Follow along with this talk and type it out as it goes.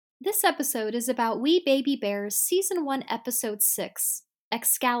This episode is about We Baby Bears Season 1, Episode 6,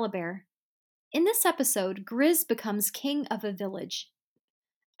 Excalibur. In this episode, Grizz becomes king of a village.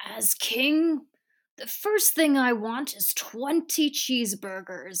 As king, the first thing I want is 20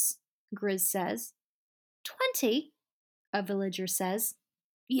 cheeseburgers, Grizz says. 20? A villager says.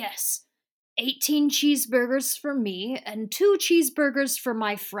 Yes, 18 cheeseburgers for me and 2 cheeseburgers for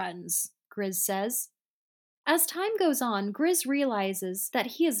my friends, Grizz says. As time goes on, Grizz realizes that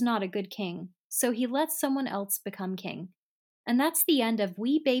he is not a good king, so he lets someone else become king. And that's the end of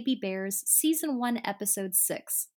We Baby Bears Season 1, Episode 6.